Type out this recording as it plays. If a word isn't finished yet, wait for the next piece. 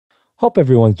Hope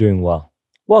everyone's doing well.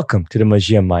 Welcome to the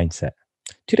MAGIA Mindset.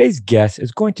 Today's guest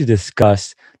is going to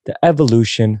discuss the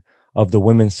evolution of the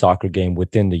women's soccer game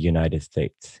within the United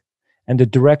States and the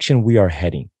direction we are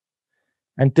heading,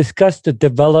 and discuss the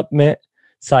development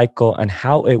cycle and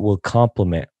how it will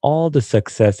complement all the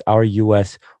success our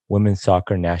U.S. women's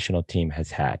soccer national team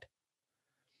has had.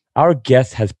 Our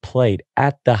guest has played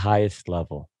at the highest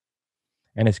level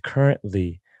and is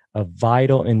currently a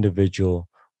vital individual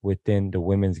within the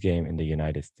women's game in the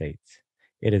United States.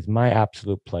 It is my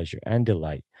absolute pleasure and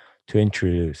delight to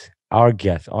introduce our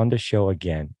guest on the show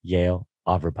again, Yael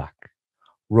Averbuch.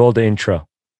 Roll the intro.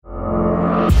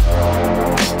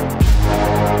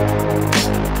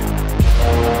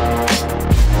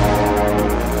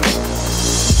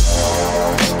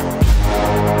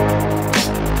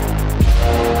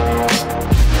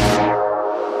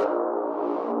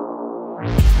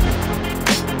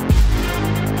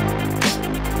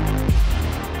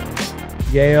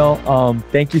 Yael,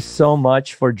 thank you so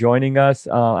much for joining us.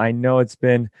 I know it's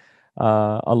been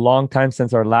a long time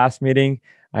since our last meeting.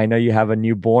 I know you have a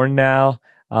newborn now.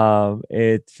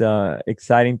 It's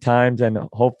exciting times, and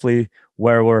hopefully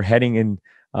where we're heading in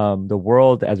the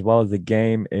world as well as the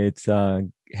game, it's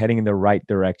heading in the right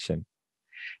direction.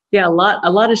 Yeah, a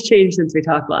lot has changed since we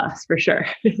talked last, for sure.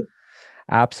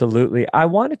 Absolutely. I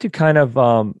wanted to kind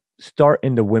of start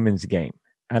in the women's game,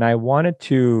 and I wanted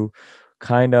to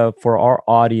kind of, for our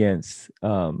audience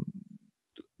that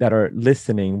are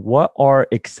listening, what are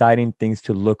exciting things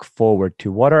to look forward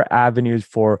to? What are avenues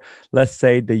for, let's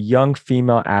say, the young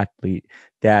female athlete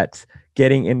that's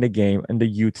getting in the game on the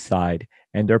youth side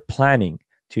and they're planning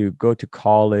to go to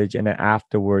college, and then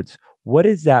afterwards, what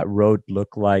does that road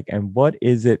look like, and what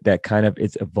is it that kind of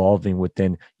is evolving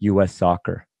within U.S.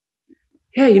 soccer?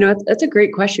 Yeah, that's a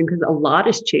great question because a lot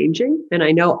is changing. And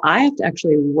I know I have to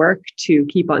actually work to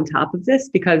keep on top of this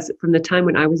because from the time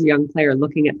when I was a young player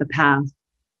looking at the path,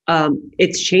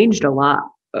 it's changed a lot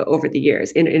over the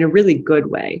years in a really good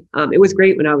way. It was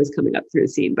great when I was coming up through the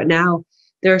scene, but now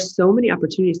there are so many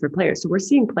opportunities for players. So we're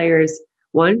seeing players,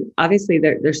 one, obviously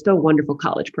there's still wonderful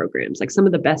college programs. Like some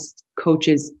of the best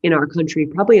coaches in our country,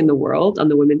 probably in the world on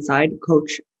the women's side,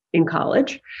 coach in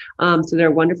college. So there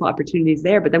are wonderful opportunities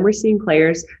there. But then we're seeing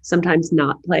players sometimes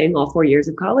not playing all 4 years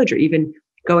of college or even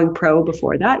going pro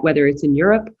before that, whether it's in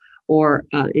Europe or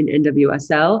in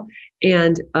NWSL.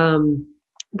 And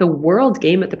the world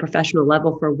game at the professional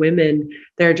level for women,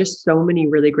 there are just so many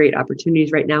really great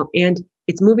opportunities right now. And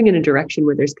it's moving in a direction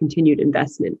where there's continued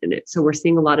investment in it. So we're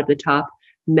seeing a lot of the top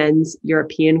men's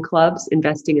European clubs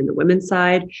investing in the women's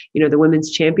side. The Women's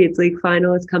Champions League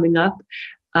final is coming up.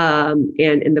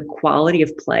 And the quality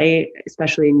of play,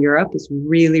 especially in Europe, is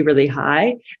really, really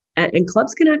high. And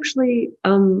clubs can actually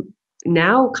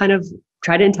now kind of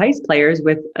try to entice players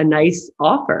with a nice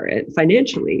offer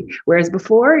financially. Whereas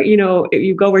before,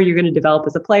 you go where you're going to develop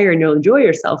as a player and you'll enjoy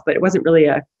yourself, but it wasn't really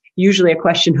usually a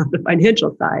question of the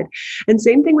financial side. And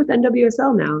same thing with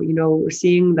NWSL now. We're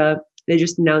seeing they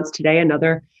just announced today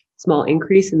another small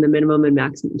increase in the minimum and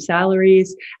maximum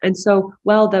salaries. And so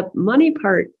while the money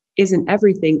part isn't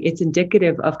everything, it's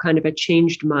indicative of kind of a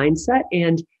changed mindset.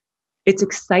 And it's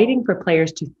exciting for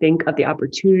players to think of the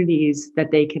opportunities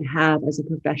that they can have as a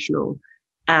professional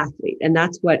athlete. And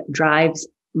that's what drives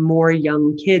more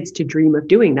young kids to dream of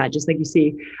doing that. Just like you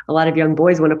see a lot of young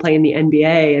boys want to play in the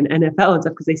NBA and NFL and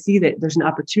stuff because they see that there's an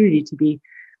opportunity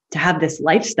to have this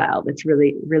lifestyle that's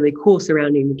really, really cool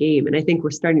surrounding the game. And I think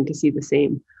we're starting to see the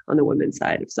same on the women's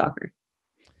side of soccer.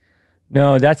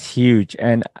 No, that's huge.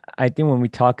 And I think when we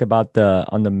talk about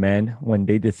on the men, when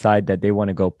they decide that they want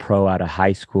to go pro out of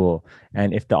high school,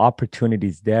 and if the opportunity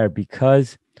is there,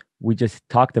 because we just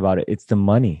talked about it, it's the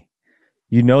money.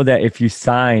 You know that if you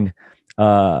sign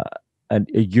a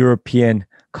European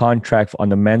contract on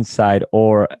the men's side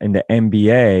or in the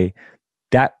NBA,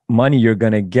 that money you're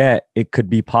going to get, it could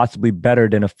be possibly better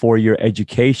than a 4-year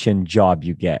education job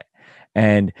you get.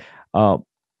 And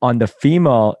on the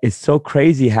female, it's so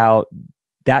crazy how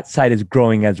that side is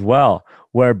growing as well.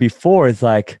 Where before it's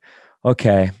like,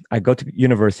 okay, I go to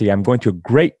university, I'm going to a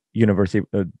great university,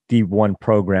 a D1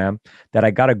 program, that I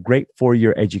got a great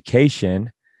 4-year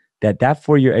education, that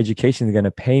 4-year education is going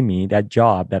to pay me, that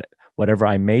job, that whatever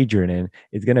I majored in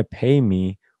is going to pay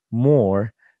me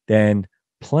more than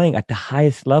playing at the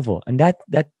highest level. And that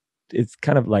is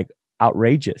kind of like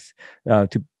outrageous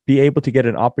to be able to get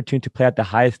an opportunity to play at the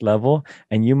highest level,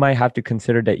 and you might have to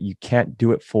consider that you can't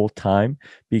do it full time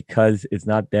because it's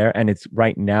not there. And it's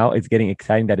right now, it's getting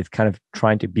exciting that it's kind of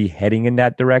trying to be heading in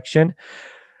that direction.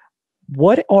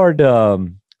 What are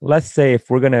let's say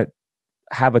if we're going to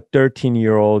have a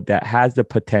 13-year-old that has the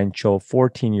potential,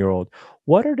 14-year-old,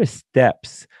 what are the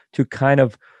steps to kind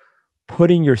of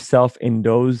putting yourself in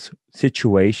those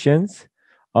situations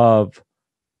of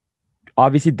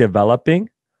obviously developing,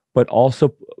 but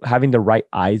also having the right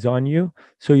eyes on you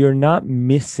so you're not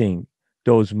missing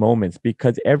those moments?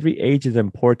 Because every age is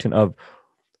important. Of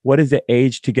what is the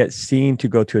age to get seen to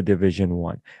go to a Division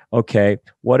 1? Okay,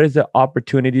 what is the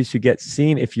opportunities to get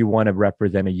seen if you want to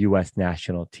represent a U.S.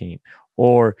 national team,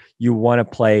 or you want to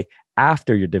play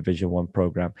after your Division 1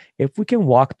 program? If we can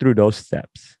walk through those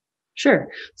steps. Sure.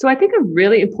 So I think a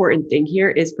really important thing here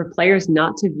is for players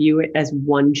not to view it as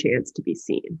one chance to be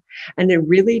seen, and then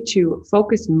really to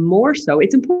focus more so.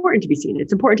 It's important to be seen.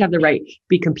 It's important to have the right,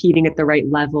 be competing at the right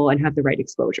level and have the right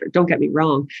exposure. Don't get me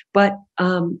wrong. But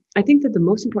I think that the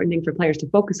most important thing for players to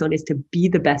focus on is to be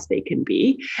the best they can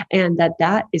be, and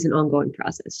that is an ongoing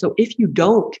process. So if you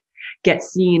don't get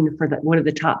seen for one of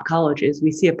the top colleges,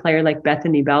 we see a player like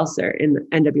Bethany Balcer in the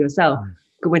NWSL,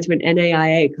 went to an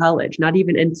NAIA college, not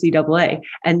even NCAA,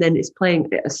 and then is playing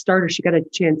a starter. She got a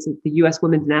chance at the U.S.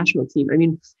 women's national team. I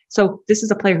mean, so this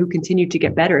is a player who continued to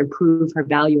get better and prove her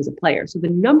value as a player. So the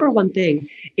number one thing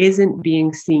isn't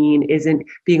being seen, isn't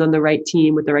being on the right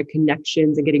team with the right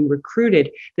connections and getting recruited.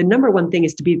 The number one thing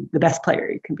is to be the best player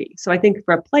you can be. So I think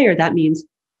for a player, that means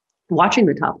watching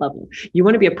the top level. You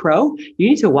want to be a pro, you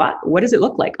need to watch. What does it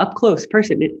look like up close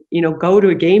person? Go to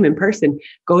a game in person,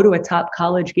 go to a top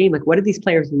college game. Like, what do these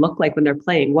players look like when they're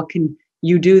playing? What can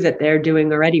you do that they're doing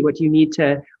already? What do you need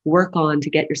to work on to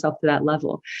get yourself to that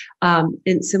level?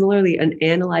 And similarly,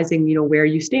 analyzing, where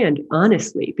you stand,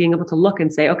 honestly, being able to look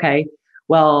and say, okay,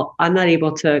 well, I'm not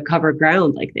able to cover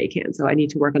ground like they can, so I need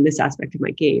to work on this aspect of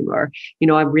my game, or,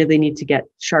 I really need to get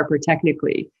sharper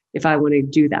technically if I want to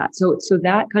do that. So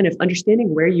that kind of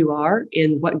understanding where you are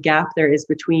and what gap there is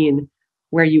between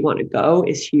where you want to go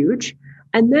is huge.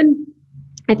 And then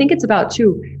I think it's about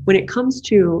too, when it comes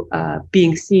to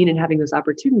being seen and having those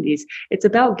opportunities, it's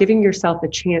about giving yourself a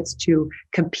chance to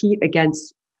compete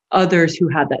against others who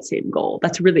have that same goal.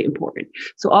 That's really important.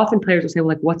 So often players will say, well,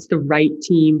 like, what's the right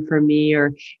team for me?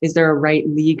 Or is there a right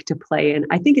league to play in?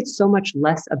 I think it's so much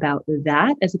less about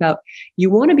that as about, you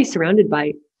want to be surrounded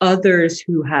by others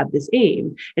who have this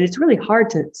aim. And it's really hard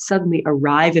to suddenly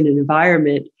arrive in an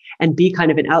environment and be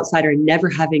kind of an outsider, never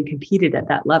having competed at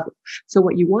that level. So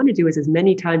what you want to do is, as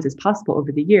many times as possible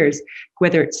over the years,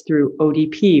 whether it's through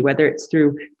ODP, whether it's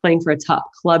through playing for a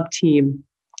top club team,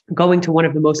 going to one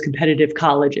of the most competitive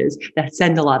colleges that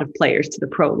send a lot of players to the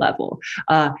pro level,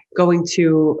 going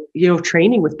to,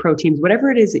 training with pro teams, whatever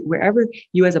it is, wherever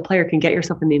you as a player can get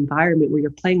yourself in the environment where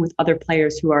you're playing with other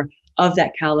players who are of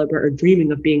that caliber or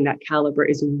dreaming of being that caliber,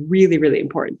 is a really, really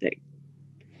important thing.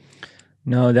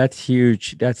 No, that's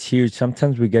huge. That's huge.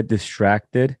 Sometimes we get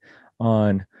distracted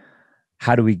on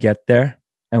how do we get there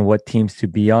and what teams to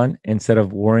be on, instead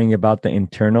of worrying about the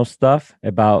internal stuff,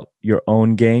 about your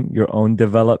own game, your own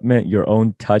development, your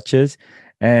own touches.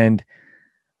 And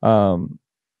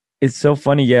it's so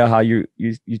funny, yeah, how you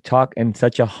talk in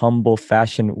such a humble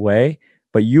fashion way,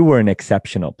 but you were an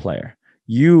exceptional player.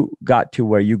 You got to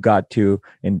where you got to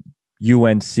in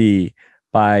UNC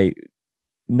by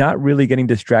not really getting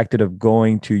distracted of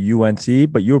going to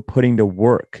UNC, but you're putting the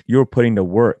work. You're putting the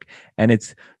work. And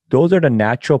those are the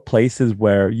natural places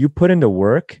where you put in the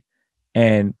work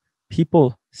and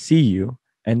people see you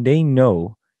and they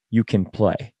know you can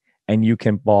play and you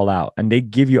can ball out, and they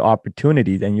give you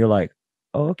opportunities and you're like,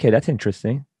 oh, okay, that's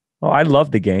interesting. Oh, I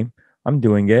love the game. I'm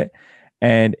doing it.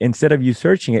 And instead of you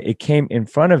searching it, it came in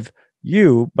front of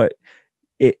you, but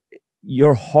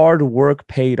your hard work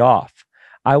paid off.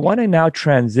 I want to now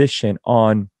transition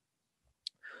on,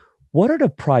 what are the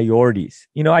priorities?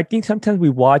 I think sometimes we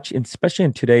watch, especially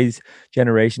in today's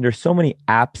generation, there's so many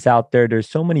apps out there. There's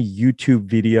so many YouTube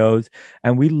videos,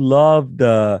 and we love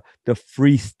the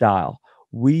freestyle.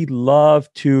 We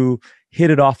love to hit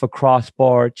it off a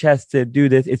crossbar, chest it, do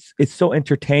this. It's so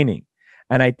entertaining.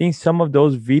 And I think some of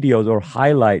those videos or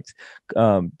highlights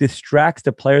distracts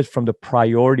the players from the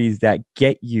priorities that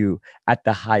get you at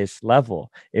the highest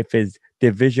level, if it's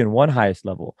Division 1 highest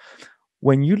level.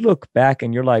 When you look back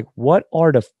and you're like, what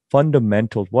are the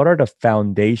fundamentals? What are the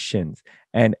foundations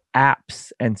and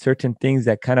apps and certain things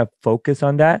that kind of focus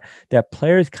on that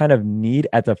players kind of need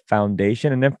as a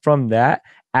foundation? And then from that,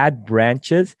 add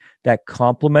branches that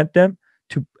complement them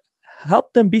to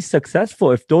help them be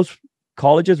successful if those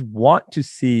colleges want to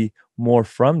see more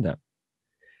from them.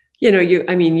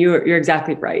 You're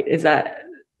exactly right. Is that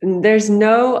there's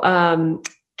no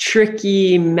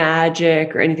tricky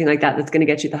magic or anything like that that's going to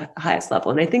get you the highest level.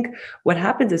 And I think what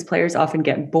happens is players often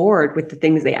get bored with the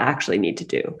things they actually need to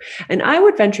do. And I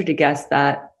would venture to guess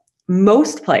that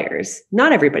most players,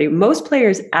 not everybody, most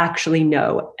players actually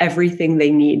know everything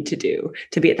they need to do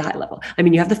to be at the high level. I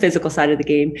mean, you have the physical side of the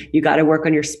game. You got to work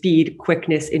on your speed,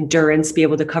 quickness, endurance, be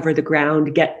able to cover the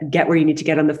ground, get where you need to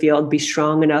get on the field, be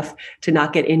strong enough to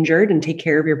not get injured and take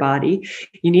care of your body.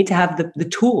 You need to have the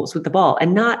tools with the ball,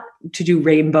 and not to do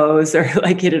rainbows or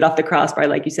like hit it off the crossbar,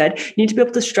 like you said. You need to be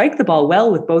able to strike the ball well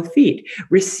with both feet,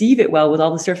 receive it well with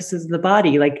all the surfaces of the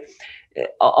body, like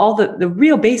all the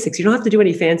real basics. You don't have to do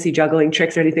any fancy juggling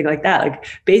tricks or anything like that. Like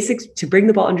basics to bring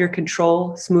the ball under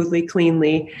control smoothly,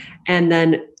 cleanly, and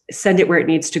then send it where it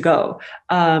needs to go.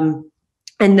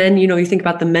 And then, you think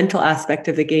about the mental aspect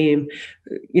of the game,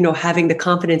 having the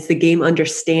confidence, the game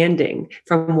understanding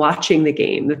from watching the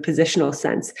game, the positional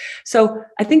sense. So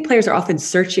I think players are often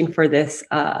searching for this,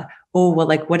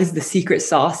 what is the secret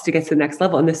sauce to get to the next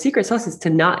level? And the secret sauce is to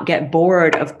not get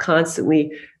bored of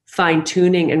constantly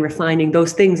fine-tuning and refining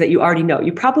those things that you already know.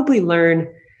 You probably learn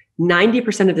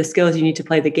 90% of the skills you need to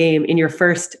play the game in your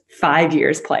first 5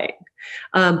 years playing.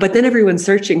 But then everyone's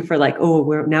searching for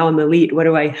now I'm elite. What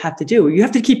do I have to do? You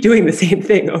have to keep doing the same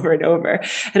thing over and over.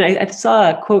 And I saw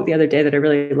a quote the other day that I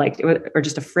really liked, or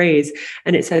just a phrase,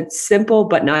 and it said, simple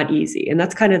but not easy. And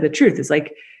that's kind of the truth. It's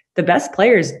like the best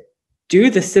players do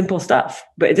the simple stuff,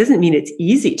 but it doesn't mean it's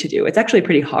easy to do. It's actually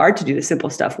pretty hard to do the simple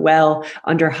stuff well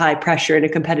under high pressure in a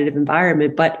competitive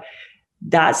environment, but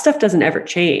that stuff doesn't ever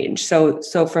change. So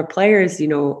for players,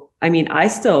 I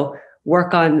still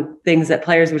work on things that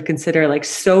players would consider like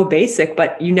so basic,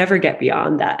 but you never get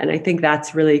beyond that. And I think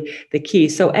that's really the key.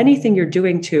 So anything you're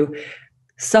doing to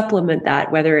supplement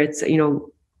that, whether it's,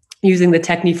 using the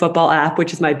Techni Football app,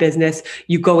 which is my business,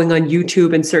 you going on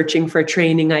YouTube and searching for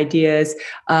training ideas,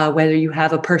 whether you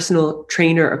have a personal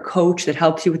trainer or coach that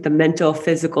helps you with the mental,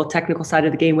 physical, technical side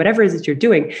of the game, whatever it is that you're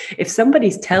doing. If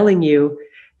somebody's telling you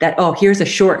that, here's a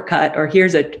shortcut, or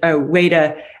here's a way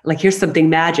to, here's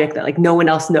something magic that no one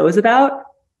else knows about,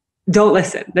 don't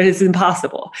listen. That is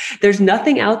impossible. There's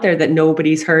nothing out there that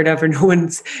nobody's heard of, or no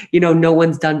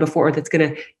one's done before, that's going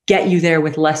to get you there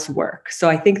with less work. So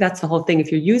I think that's the whole thing.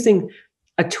 If you're using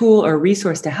a tool or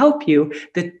resource to help you,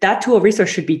 that tool or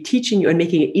resource should be teaching you and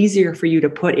making it easier for you to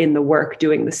put in the work,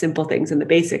 doing the simple things and the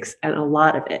basics, and a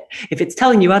lot of it. If it's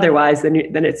telling you otherwise, then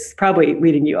it's probably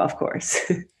leading you off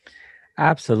course.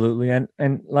 Absolutely.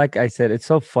 And like I said, it's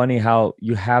so funny how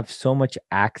you have so much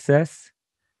access.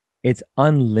 It's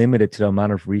unlimited to the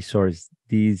amount of resource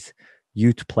these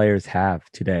youth players have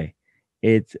today.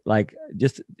 It's like,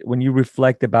 just when you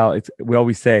reflect about it, we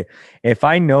always say, if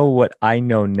I know what I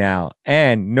know now,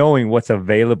 and knowing what's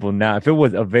available now, if it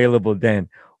was available then,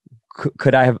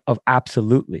 could I have?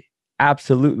 Absolutely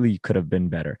you could have been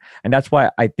better. And that's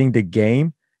why I think the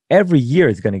game every year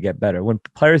is going to get better. When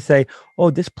players say,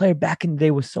 this player back in the day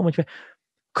was so much better,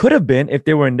 could have been if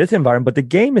they were in this environment, but the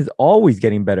game is always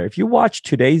getting better. If you watch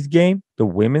today's game, the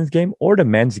women's game or the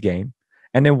men's game,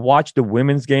 and then watch the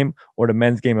women's game or the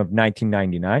men's game of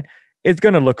 1999, it's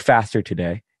going to look faster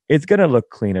today. It's going to look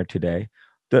cleaner today.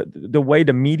 The way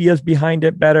the media's behind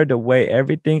it better, the way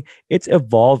everything, it's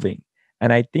evolving.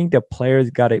 And I think the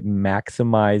players got to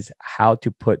maximize how to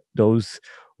put those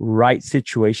right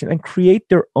situations and create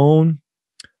their own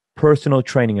personal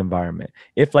training environment.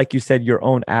 If, like you said, your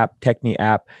own app, Techni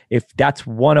app, if that's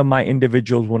one of my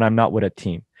individuals when I'm not with a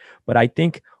team. But I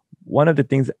think one of the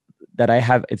things that I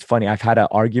have, it's funny, I've had an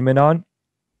argument on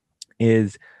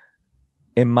is,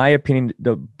 in my opinion,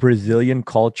 the Brazilian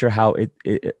culture, how it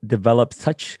develops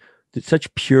such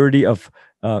purity of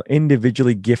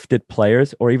individually gifted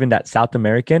players, or even that South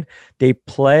American, they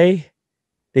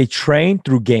train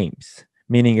through games.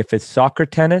 Meaning if it's soccer,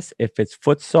 tennis, if it's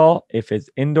futsal, if it's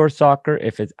indoor soccer,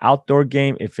 if it's outdoor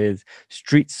game, if it's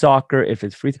street soccer, if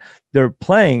it's free, they're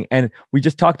playing. And we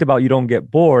just talked about you don't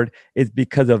get bored is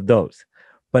because of those.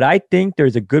 But I think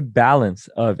there's a good balance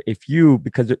of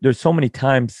because there's so many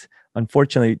times,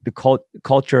 unfortunately, the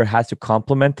culture has to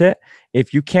complement it.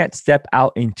 If you can't step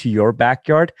out into your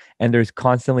backyard and there's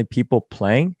constantly people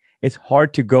playing, it's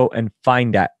hard to go and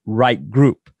find that right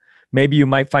group. Maybe you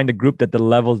might find a group that the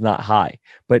level's not high,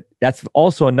 but that's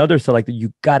also another select that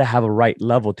you got to have a right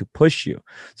level to push you.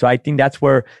 So I think that's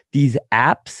where these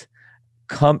apps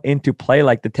come into play,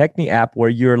 like the Techni app, where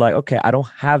you're like, okay, I don't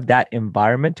have that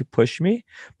environment to push me,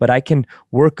 but I can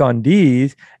work on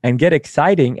these and get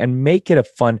exciting and make it a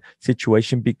fun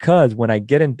situation, because when I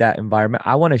get in that environment,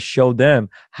 I want to show them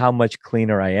how much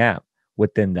cleaner I am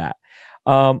within that.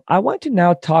 I want to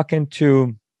now talk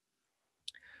into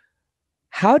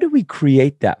how do we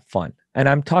create that fun? And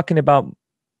I'm talking about,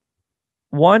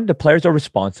 one, the players are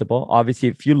responsible. Obviously,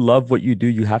 if you love what you do,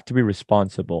 you have to be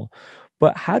responsible.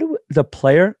 But how do the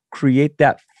player create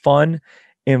that fun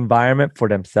environment for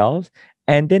themselves.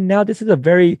 And then now this is a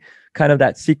very kind of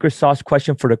that secret sauce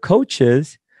question for the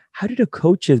coaches. How do the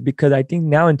coaches, because I think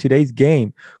now in today's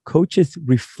game, coaches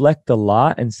reflect a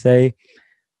lot and say,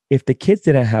 if the kids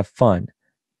didn't have fun,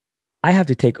 I have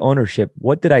to take ownership.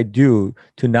 What did I do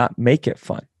to not make it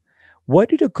fun? What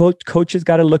do the coaches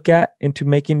got to look at into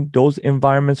making those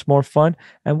environments more fun?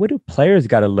 And what do players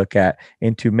got to look at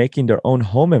into making their own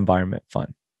home environment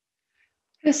fun?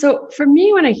 Yeah, so for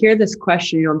me, when I hear this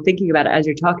question, I'm thinking about it as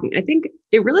you're talking. I think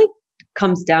it really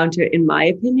comes down to, in my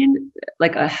opinion,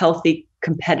 like a healthy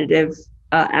competitive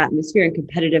atmosphere and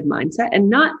competitive mindset, and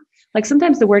not like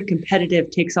sometimes the word competitive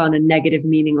takes on a negative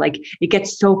meaning, like it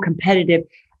gets so competitive.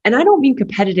 And I don't mean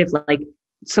competitive like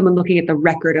someone looking at the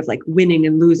record of like winning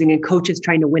and losing and coaches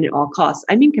trying to win at all costs.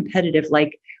 I mean competitive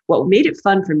like what made it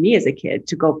fun for me as a kid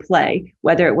to go play,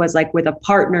 whether it was like with a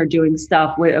partner doing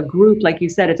stuff, with a group, like you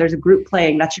said, if there's a group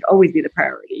playing, that should always be the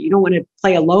priority. You don't want to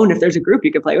play alone if there's a group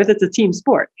you can play with. It's a team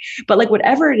sport. But like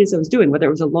whatever it is I was doing, whether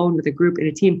it was alone, with a group, in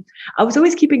a team, I was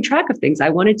always keeping track of things. I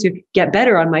wanted to get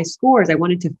better on my scores. I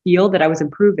wanted to feel that I was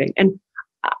improving. And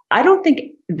I don't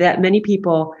think that many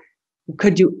people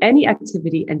could do any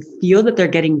activity and feel that they're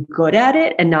getting good at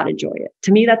it and not enjoy it.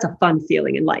 To me, that's a fun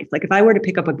feeling in life. Like if I were to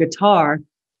pick up a guitar,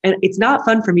 and it's not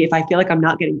fun for me if I feel like I'm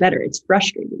not getting better. It's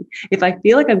frustrating. If I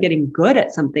feel like I'm getting good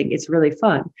at something, it's really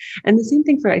fun. And the same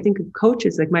thing for, I think,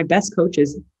 coaches, like my best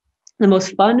coaches, the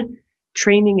most fun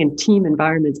training and team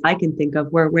environments I can think of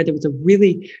where there was a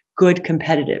really good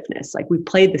competitiveness. Like we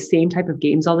played the same type of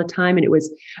games all the time, and it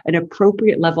was an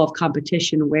appropriate level of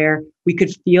competition where we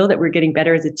could feel that we're getting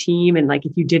better as a team. And like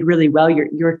if you did really well,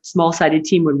 your small-sided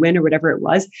team would win or whatever it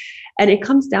was. And it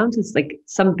comes down to like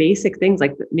some basic things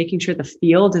like making sure the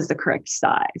field is the correct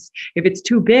size. If it's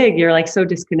too big, you're like so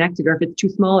disconnected, or if it's too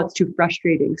small, it's too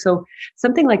frustrating. So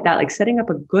something like that, like setting up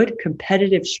a good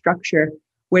competitive structure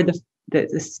where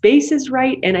the space is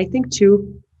right. And I think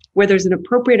too, where there's an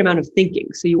appropriate amount of thinking.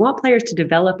 So you want players to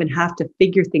develop and have to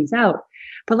figure things out.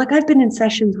 But like I've been in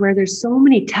sessions where there's so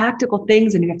many tactical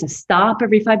things and you have to stop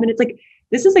every 5 minutes. Like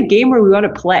this is a game where we want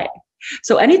to play.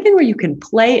 So anything where you can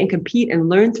play and compete and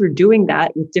learn through doing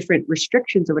that with different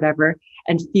restrictions or whatever,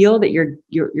 and feel that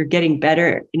you're getting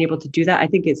better and able to do that, I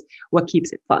think is what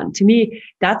keeps it fun. To me,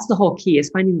 that's the whole key, is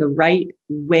finding the right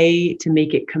way to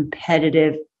make it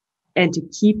competitive and to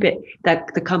keep it,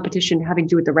 that the competition having to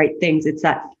do with the right things. It's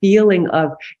that feeling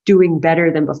of doing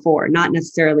better than before, not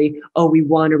necessarily, oh, we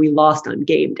won or we lost on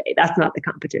game day. That's not the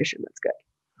competition. That's good.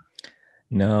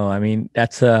 No, I mean, I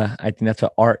think that's an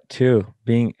art too.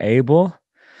 Being able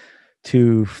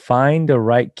to find the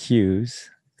right cues,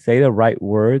 say the right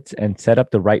words, and set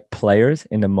up the right players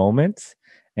in the moments,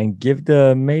 and give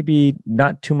the maybe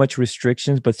not too much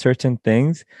restrictions, but certain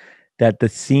things that the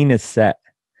scene is set.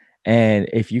 And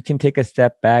if you can take a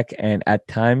step back and at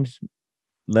times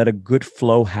let a good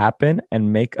flow happen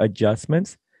and make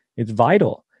adjustments, it's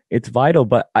vital. It's vital.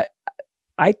 But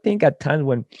I think at times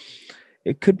when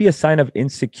it could be a sign of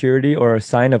insecurity or a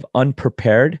sign of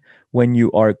unprepared when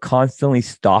you are constantly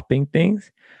stopping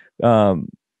things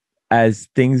as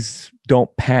things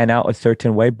don't pan out a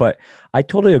certain way. But I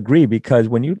totally agree, because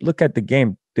when you look at the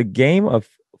game of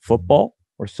football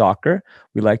or soccer,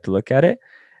 we like to look at it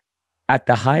at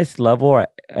the highest level, or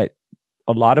at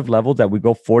a lot of levels that we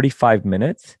go 45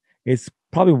 minutes. It's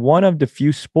probably one of the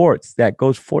few sports that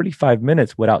goes 45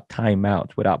 minutes without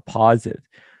timeouts, without pauses.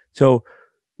 So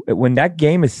when that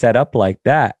game is set up like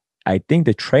that, I think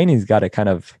the training's got to kind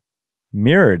of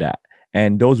mirror that.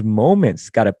 And those moments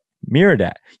got to mirror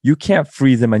that. You can't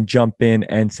freeze them and jump in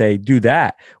and say, do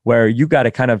that, where you got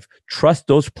to kind of trust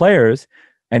those players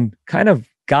and kind of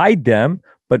guide them,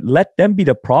 but let them be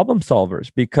the problem solvers.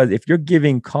 Because if you're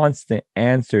giving constant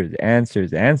answers,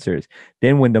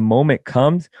 then when the moment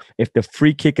comes, if the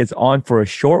free kick is on for a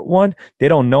short one, they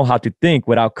don't know how to think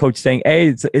without coach saying,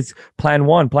 hey, it's plan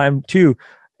one, plan two,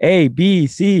 A, B,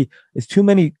 C. It's too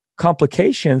many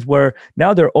complications where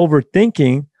now they're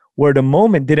overthinking where the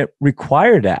moment didn't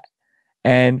require that.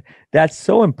 And that's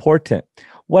so important.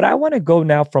 What I want to go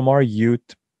now from our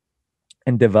youth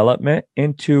and development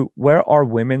into where our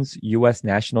women's U.S.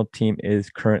 national team is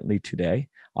currently today.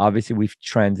 Obviously, we've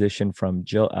transitioned from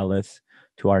Jill Ellis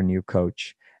to our new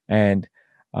coach. And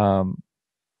I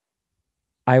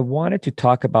wanted to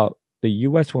talk about the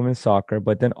U.S. women's soccer,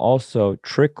 but then also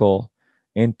trickle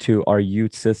into our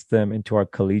youth system, into our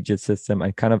collegiate system,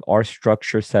 and kind of our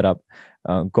structure setup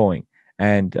going.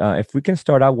 And if we can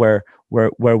start out where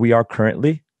we are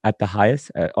currently at the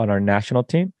highest on our national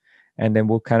team, and then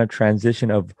we'll kind of transition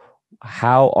of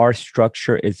how our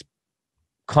structure is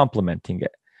complementing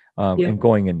it and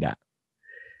going in that.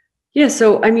 Yeah.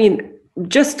 So, I mean,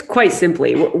 just quite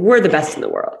simply, we're the best in the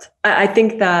world. I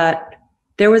think that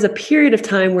there was a period of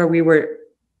time where we were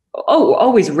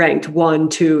always ranked 1,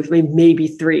 2, maybe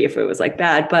 3 if it was like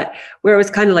bad, but where it was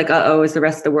kind of like, is the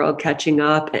rest of the world catching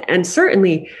up? And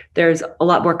certainly there's a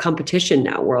lot more competition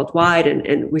now worldwide,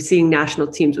 and we're seeing national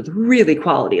teams with really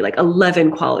quality, like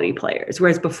 11 quality players.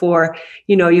 Whereas before,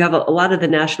 you have a lot of the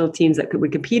national teams that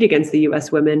would compete against the US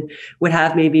women would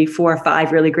have maybe 4 or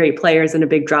 5 really great players and a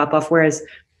big drop off. Whereas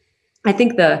I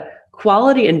think the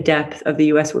quality and depth of the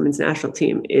US women's national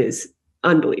team is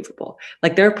unbelievable.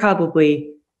 Like there are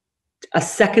probably a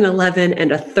second 11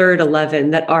 and a third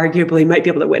 11 that arguably might be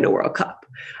able to win a World Cup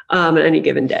on any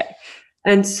given day.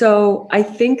 And so I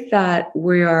think that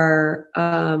we're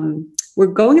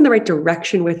going in the right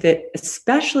direction with it,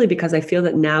 especially because I feel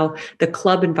that now the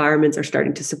club environments are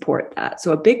starting to support that.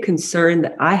 So a big concern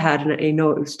that I had, and I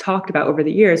know it was talked about over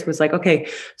the years, was like, okay,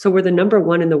 so we're the number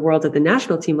 1 in the world at the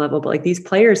national team level, but like these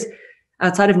players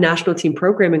outside of national team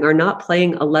programming are not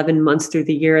playing 11 months through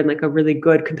the year in like a really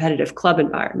good competitive club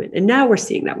environment. And now we're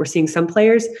seeing that. We're seeing some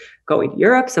players going to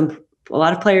Europe, a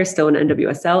lot of players still in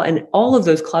NWSL, and all of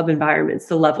those club environments,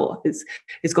 the level is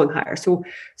going higher. So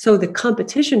the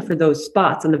competition for those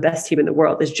spots on the best team in the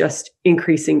world is just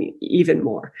increasing even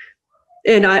more.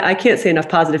 And I can't say enough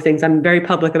positive things. I'm very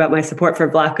public about my support for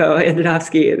Vlatko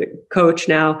Andonovski, the coach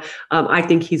now. I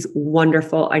think he's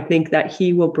wonderful. I think that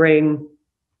he will bring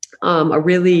a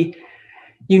really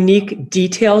unique,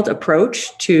 detailed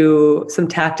approach to some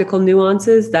tactical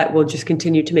nuances that will just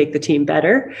continue to make the team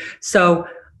better. So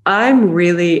I'm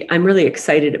really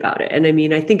excited about it. And I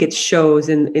mean, I think it shows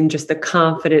in just the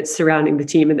confidence surrounding the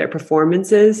team and their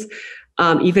performances,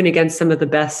 even against some of the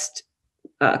best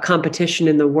competition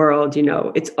in the world.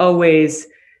 It's always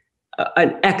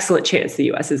an excellent chance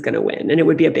the US is going to win. And it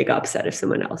would be a big upset if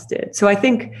someone else did. So I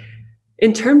think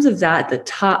in terms of that, the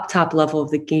top level of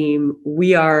the game,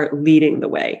 we are leading the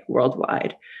way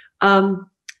worldwide.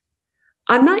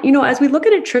 I'm not, as we look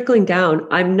at it trickling down,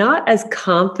 I'm not as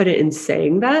confident in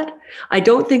saying that. I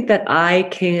don't think that I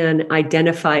can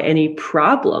identify any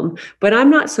problem, but I'm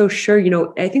not so sure.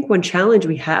 I think one challenge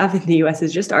we have in the US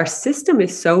is just our system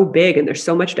is so big and there's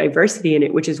so much diversity in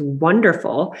it, which is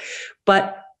wonderful.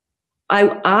 But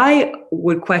I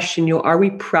would question, are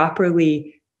we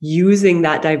properly using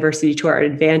that diversity to our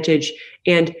advantage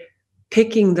and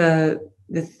picking the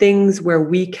things where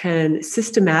we can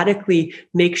systematically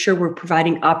make sure we're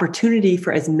providing opportunity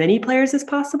for as many players as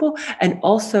possible, and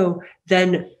also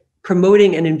then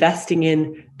promoting and investing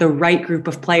in the right group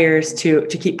of players to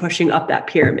keep pushing up that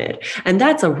pyramid. And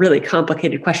that's a really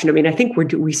complicated question. I mean, I think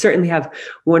we certainly have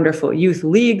wonderful youth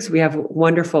leagues. We have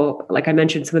wonderful, like I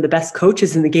mentioned, some of the best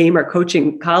coaches in the game are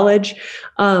coaching college.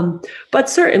 But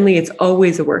certainly it's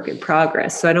always a work in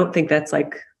progress. So I don't think that's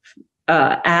like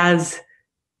as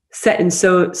set in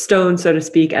stone, so to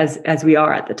speak, as we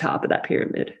are at the top of that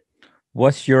pyramid.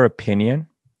 What's your opinion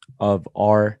of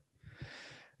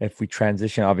if we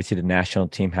transition? Obviously the national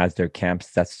team has their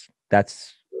camps.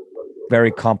 That's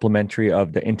very complimentary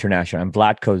of the international, and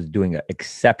Vlatko is doing an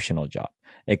exceptional job.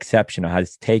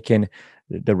 Has taken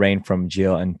the reign from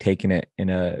Jill and taken it in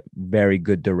a very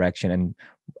good direction. And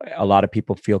a lot of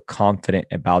people feel confident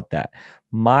about that.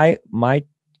 My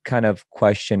kind of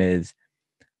question is,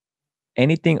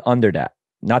 anything under that,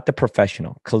 not the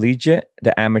professional, collegiate,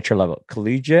 the amateur level,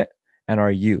 collegiate, and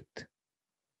our youth.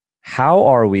 How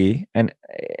are we? And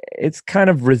it's kind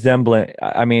of resemblant.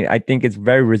 I mean, I think it's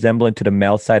very resemblant to the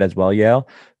male side as well, Yael.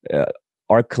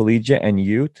 Our collegiate and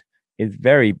youth is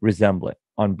very resemblant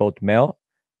on both male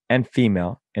and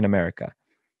female in America.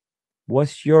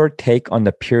 What's your take on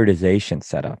the periodization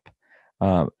setup?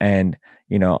 And,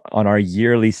 on our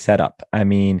yearly setup? I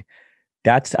mean,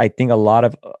 that's, I think, a lot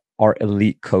of our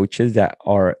elite coaches that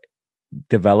are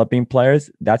developing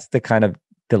players. That's the kind of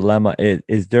dilemma.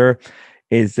 Is there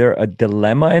a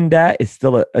dilemma in that? Is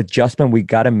still an adjustment we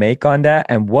got to make on that?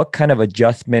 And what kind of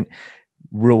adjustment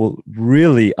will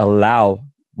really allow,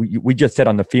 we just said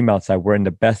on the female side, we're in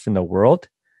the best in the world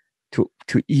to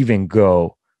even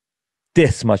go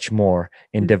this much more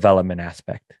in development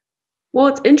aspect? Well,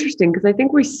 it's interesting because I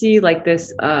think we see like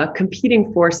this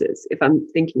competing forces, if I'm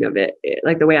thinking of it,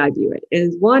 like the way I view it,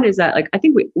 is one is that, like, I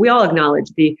think we all acknowledge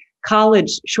the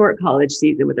short college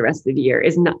season with the rest of the year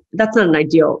that's not an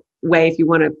ideal way if you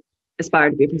want to aspire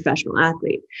to be a professional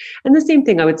athlete. And the same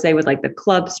thing I would say with like the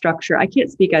club structure. I can't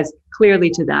speak as clearly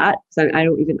to that because I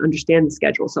don't even understand the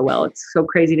schedule so well. It's so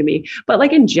crazy to me. But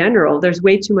like in general, there's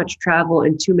way too much travel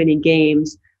and too many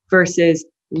games versus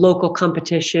local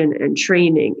competition and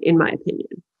training, in my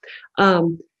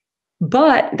opinion.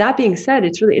 But that being said,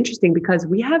 it's really interesting because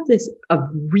we have this a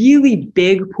really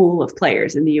big pool of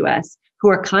players in the US who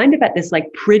are kind of at this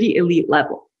like pretty elite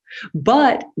level,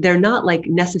 but they're not like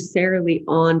necessarily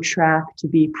on track to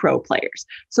be pro players.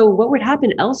 So what would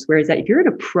happen elsewhere is that if you're at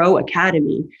a pro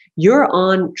academy, you're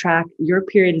on track, your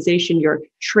periodization, your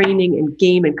training and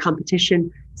game and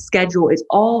competition schedule is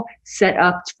all set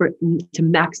up to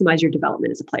maximize your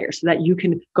development as a player so that you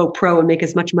can go pro and make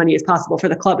as much money as possible for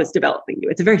the club that's developing you.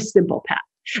 It's a very simple path.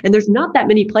 And there's not that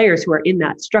many players who are in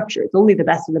that structure. It's only the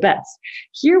best of the best.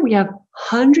 Here we have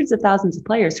hundreds of thousands of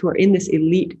players who are in this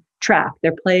elite track.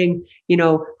 They're playing, in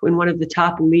one of the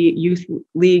top youth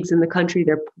leagues in the country.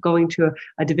 They're going to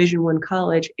a Division I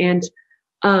college. And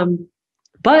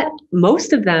but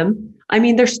most of them,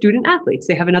 they're student athletes.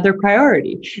 They have another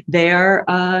priority. They're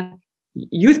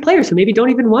youth players who maybe don't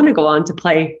even want to go on to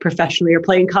play professionally or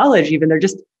play in college even. They're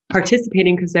just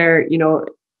participating because they're,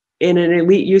 in an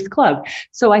elite youth club.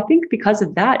 So I think because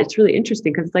of that, it's really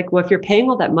interesting because it's like, well, if you're paying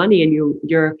all that money and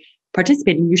you're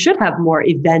participating, you should have more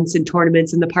events and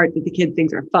tournaments and the part that the kid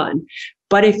thinks are fun.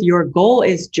 But if your goal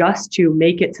is just to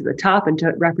make it to the top and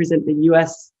to represent the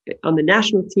US on the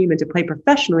national team and to play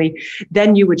professionally,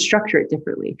 then you would structure it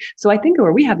differently. So I think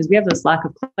where we have this lack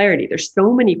of clarity. There's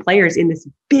so many players in this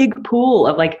big pool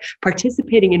of like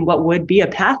participating in what would be a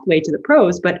pathway to the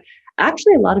pros, but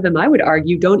actually a lot of them, I would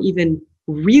argue, don't even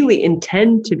really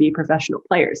intend to be professional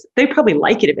players. They probably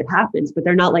like it if it happens, but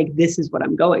they're not like, this is what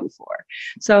I'm going for.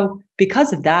 So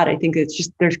because of that, I think it's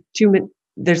just,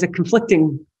 there's a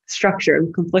conflicting structure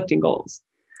and conflicting goals.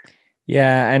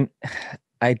 Yeah. And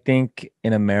I think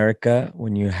in America,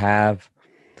 when you have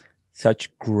such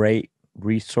great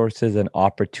resources and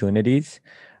opportunities,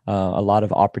 a lot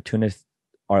of opportunists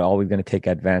are always going to take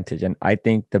advantage. And I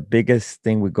think the biggest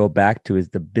thing we go back to is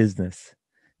the business.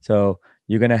 So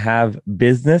you're going to have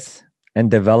business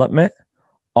and development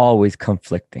always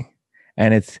conflicting.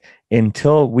 And it's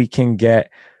until we can get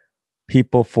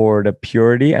people for the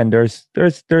purity, and there's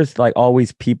like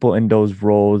always people in those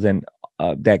roles and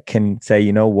that can say,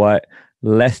 you know what,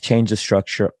 let's change the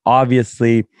structure.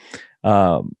 Obviously,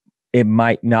 it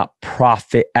might not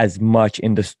profit as much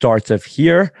in the starts of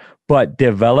here, but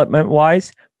development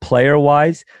wise, player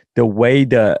wise, the way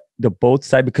the both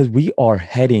side, because we are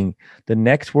heading the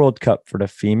next World Cup for the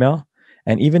female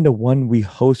and even the one we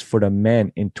host for the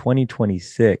men in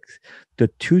 2026, the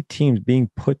two teams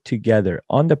being put together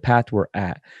on the path we're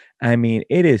at.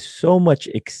 It is so much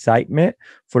excitement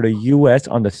for the US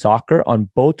on the soccer on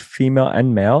both female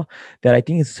and male that I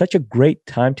think it's such a great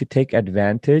time to take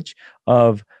advantage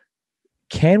of.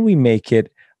 Can we make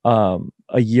it a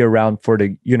year round for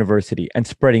the university and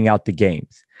spreading out the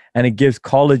games? And it gives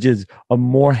colleges a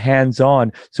more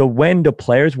hands-on. So when the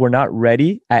players were not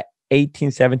ready at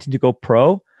 18, 17 to go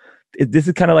pro, this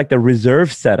is kind of like the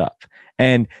reserve setup.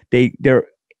 And they're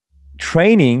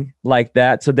training like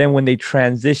that. So then when they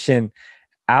transition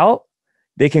out,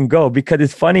 they can go. Because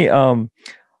it's funny,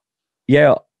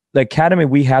 the academy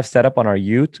we have set up on our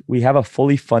youth, we have a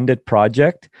fully funded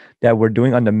project that we're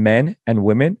doing on the men and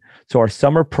women. So our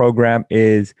summer program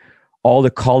is all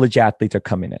the college athletes are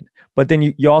coming in. But then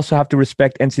you also have to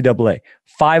respect NCAA.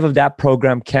 5 of that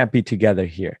program can't be together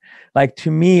here. Like, to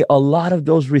me, a lot of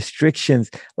those restrictions,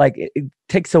 like it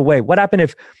takes away. What happened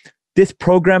if this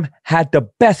program had the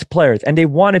best players and they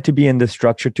wanted to be in this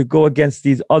structure to go against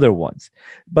these other ones?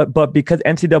 But because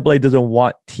NCAA doesn't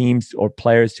want teams or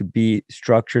players to be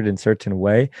structured in a certain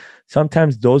way,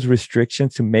 sometimes those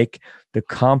restrictions to make the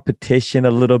competition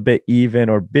a little bit even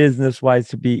or business-wise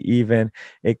to be even,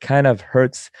 it kind of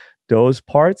hurts those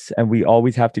parts, and we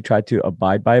always have to try to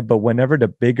abide by it. But whenever the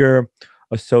bigger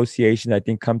associations, I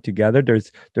think, come together,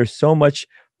 there's so much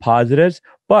positives.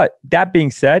 But that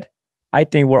being said, I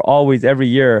think we're always, every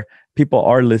year, people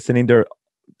are listening. They're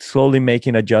slowly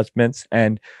making adjustments,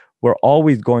 and we're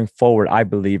always going forward, I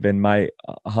believe, in my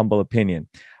humble opinion.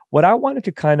 What I wanted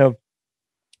to kind of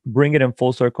bring it in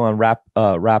full circle and wrap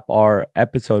our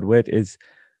episode with is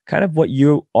kind of what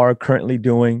you are currently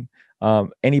doing.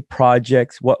 Any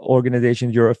projects, what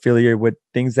organizations you're affiliated with,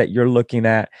 things that you're looking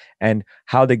at, and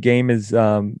how the game is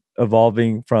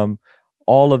evolving from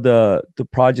all of the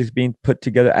projects being put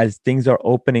together as things are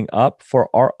opening up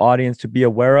for our audience to be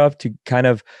aware of, to kind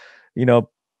of,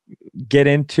 get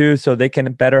into, so they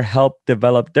can better help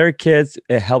develop their kids.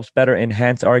 It helps better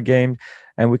enhance our game,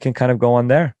 and we can kind of go on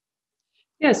there.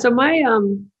 Yeah. So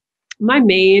my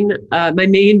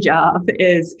main job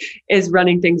is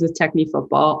running things with Techni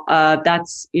Futbol.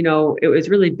 That's, it was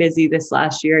really busy this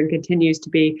last year and continues to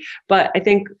be. But I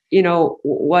think,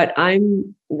 what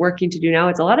I'm working to do now,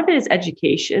 it's a lot of it is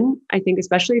education. I think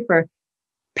especially for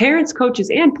parents, coaches,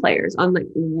 and players on like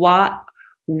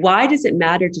why does it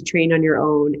matter to train on your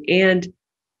own? And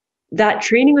that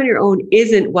training on your own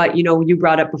isn't what, you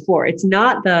brought up before. It's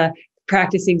not the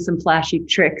practicing some flashy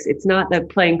tricks. It's not the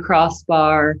playing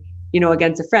crossbar,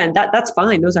 against a friend. That's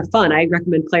fine. Those are fun. I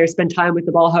recommend players spend time with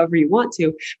the ball however you want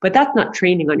to, but that's not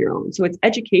training on your own. So it's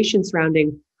education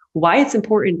surrounding why it's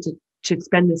important to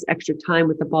spend this extra time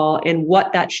with the ball and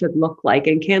what that should look like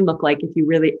and can look like if you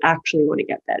really actually want to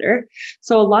get better.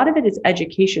 So a lot of it is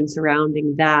education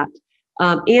surrounding that.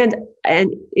 And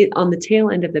on the tail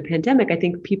end of the pandemic, I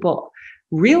think people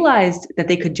realized that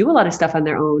they could do a lot of stuff on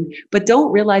their own, but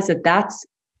don't realize that that's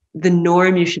the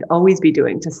norm you should always be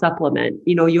doing to supplement.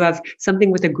 You have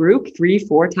something with a group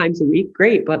 3-4 times a week,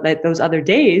 great. But that those other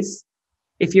days,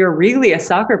 if you're really a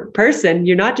soccer person,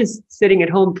 you're not just sitting at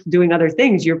home doing other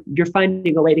things. You're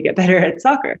finding a way to get better at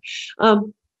soccer.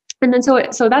 And then so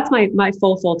that's my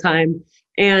full time.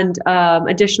 And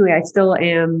additionally, I still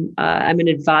am. I'm an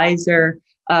advisor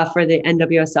for the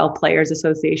NWSL Players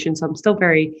Association, so I'm still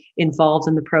very involved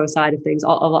in the pro side of things. A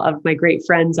lot of my great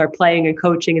friends are playing and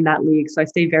coaching in that league, so I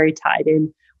stay very tied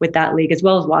in with that league as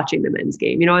well as watching the men's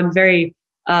game. I'm very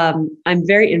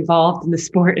involved in the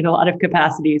sport in a lot of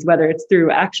capacities, whether it's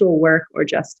through actual work or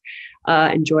just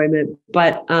enjoyment.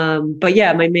 But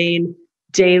yeah, my main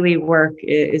daily work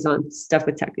is on stuff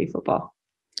with Technique Football.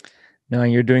 No,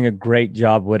 you're doing a great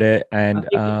job with it. And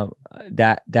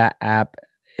that app,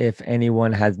 if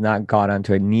anyone has not got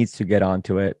onto it, needs to get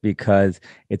onto it, because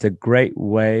it's a great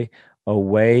way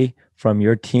away from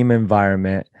your team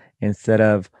environment, instead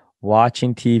of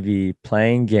watching TV,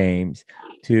 playing games,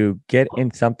 to get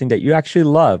in something that you actually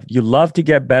love. You love to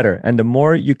get better. And the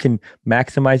more you can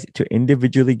maximize it to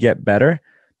individually get better,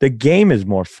 the game is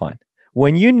more fun.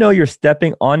 When you're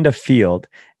stepping on the field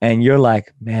and you're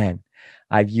like, man,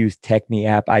 I've used Techni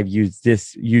app. I've used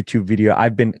this YouTube video.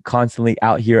 I've been constantly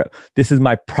out here. This is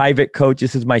my private coach.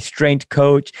 This is my strength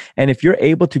coach. And if you're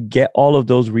able to get all of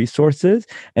those resources,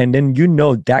 and then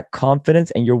that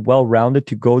confidence, and you're well-rounded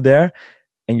to go there,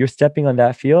 and you're stepping on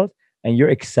that field, and you're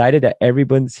excited that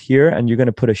everyone's here and you're going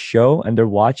to put a show and they're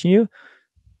watching you.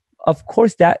 Of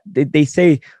course, that they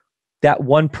say that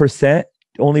 1%,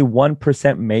 only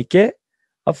 1% make it.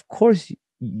 Of course,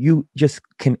 you just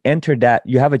can enter that.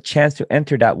 You have a chance to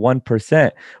enter that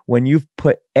 1% when you've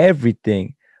put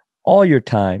everything, all your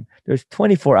time. There's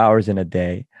 24 hours in a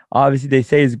day. Obviously, they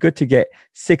say it's good to get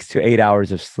 6 to 8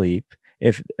 hours of sleep,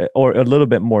 or a little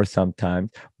bit more sometimes.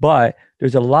 But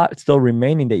there's a lot still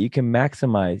remaining that you can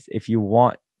maximize if you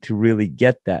want to really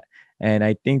get that. And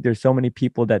I think there's so many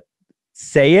people that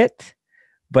say it,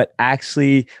 but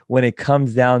actually when it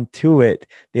comes down to it,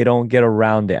 they don't get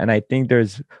around it. And I think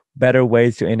there's better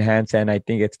ways to enhance it. And I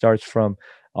think it starts from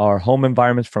our home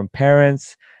environments, from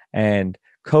parents and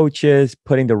coaches,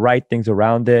 putting the right things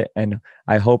around it. And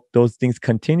I hope those things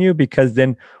continue, because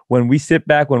then when we sit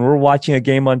back, when we're watching a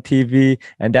game on TV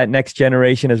and that next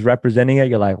generation is representing it,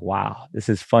 you're like, wow, this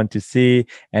is fun to see.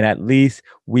 And at least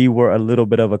we were a little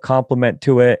bit of a compliment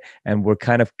to it, and we're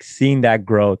kind of seeing that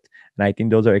growth. And I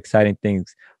think those are exciting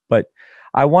things. But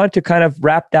I wanted to kind of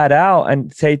wrap that out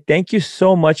and say thank you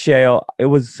so much, Yael. It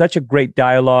was such a great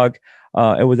dialogue.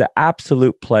 It was an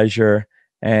absolute pleasure.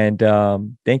 And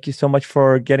thank you so much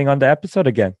for getting on the episode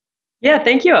again. Yeah,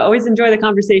 thank you. I always enjoy the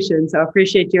conversation. So I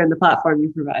appreciate you and the platform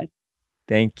you provide.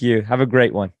 Thank you. Have a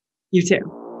great one. You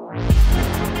too.